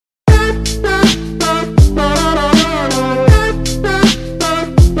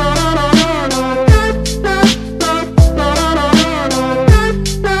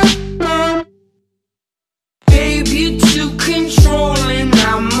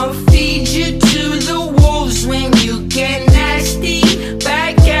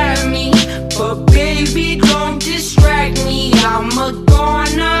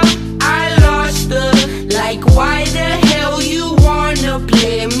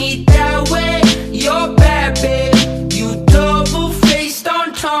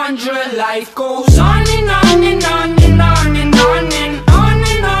life goes on and on and on and on and on and on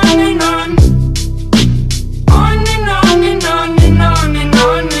and on and on. On and on and on and on and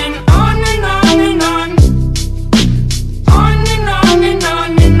on and on and on and on. On and on and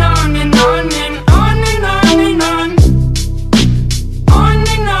on and on and on and on and on and on. On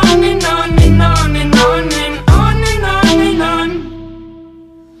and on and on and on and on and on and on and on.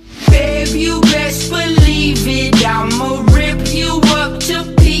 Babe, you best believe it, I'm a